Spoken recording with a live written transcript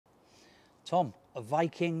Tom, a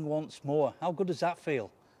Viking once more. How good does that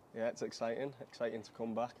feel? Yeah, it's exciting to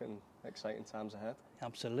come back and exciting times ahead.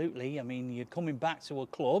 Absolutely. I mean, you're coming back to a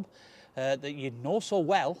club that you know so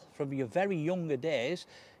well from your very younger days.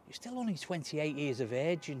 You're still only 28 years of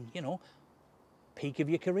age and, you know, peak of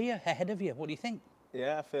your career ahead of you. What do you think?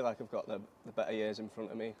 Yeah, I feel like I've got the better years in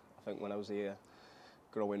front of me. I think when I was here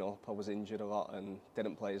growing up, I was injured a lot and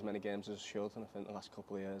didn't play as many games as I should. And I think the last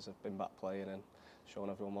couple of years I've been back playing and showing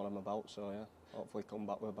everyone what I'm about. So yeah, hopefully come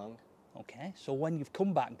back with a bang. Okay, so when you've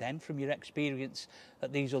come back then from your experience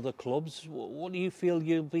at these other clubs, what do you feel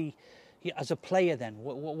you'll be, as a player then,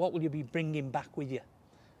 what will you be bringing back with you?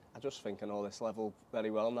 I just think I know this level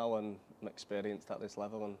very well now and I'm experienced at this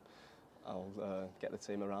level and I'll get the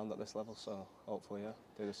team around at this level, so hopefully yeah,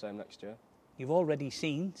 do the same next year. You've already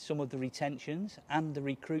seen some of the retentions and the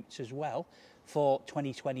recruits as well for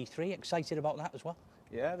 2023. Excited about that as well?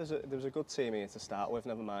 Yeah, there's a good team here to start with,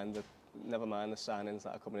 never mind the signings that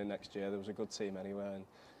are coming in next year. There was a good team anyway and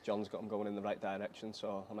John's got them going in the right direction,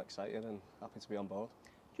 so I'm excited and happy to be on board.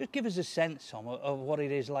 Just give us a sense, Tom, of what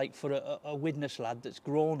it is like for a Widnes lad that's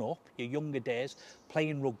grown up, your younger days,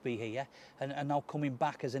 playing rugby here and now coming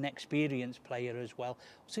back as an experienced player as well.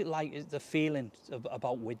 What's it like, the feeling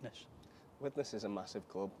about Widnes? Widnes is a massive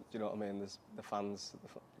club, do you know what I mean? There's the fans,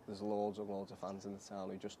 there's loads of fans in the town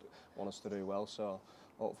who just want us to do well, so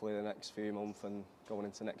hopefully the next few months and going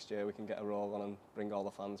into next year we can get a roll on and bring all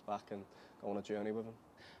the fans back and go on a journey with them.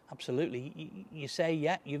 Absolutely. You say,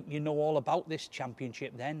 yeah, you know all about this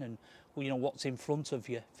championship then and you know what's in front of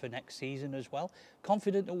you for next season as well.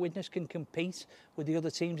 Confident that Widnes can compete with the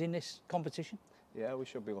other teams in this competition? Yeah, we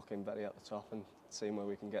should be looking very at the top and seeing where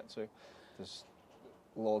we can get to. There's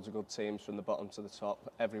loads of good teams from the bottom to the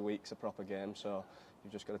top. Every week's a proper game, so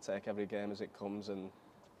you've just got to take every game as it comes and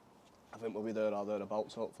I think we'll be there or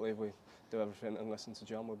thereabouts. Hopefully if we do everything and listen to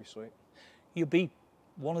John, we'll be sweet. You'll be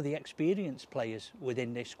one of the experienced players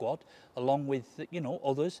within this squad, along with, you know,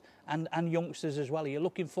 others and youngsters as well. Are you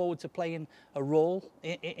looking forward to playing a role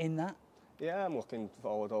in that? Yeah, I'm looking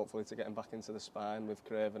forward hopefully to getting back into the spine with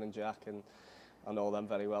Craven and Jack, and I know them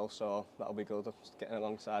very well, so that'll be good, just getting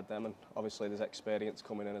alongside them, and obviously there's experience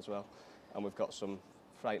coming in as well, and we've got some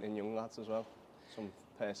frightening young lads as well, some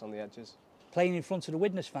pace on the edges. Playing in front of the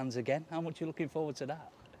Widnes fans again, how much are you looking forward to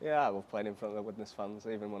that? Yeah, I love playing in front of the Widnes fans.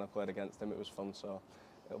 Even when I played against them, it was fun, so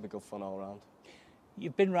it'll be good fun all round.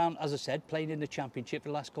 You've been around, as I said, playing in the Championship for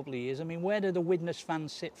the last couple of years. I mean, where do the Widnes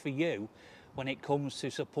fans sit for you when it comes to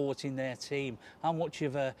supporting their team? How much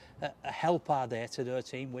of a help are they to their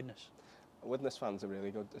team, Widnes? Widnes fans are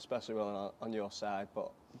really good, especially when on your side,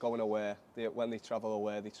 but going away, when they travel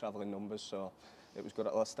away, they travel in numbers, so it was good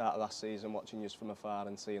at the start of last season watching you from afar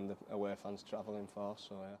and seeing the away fans travelling for,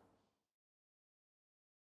 so yeah.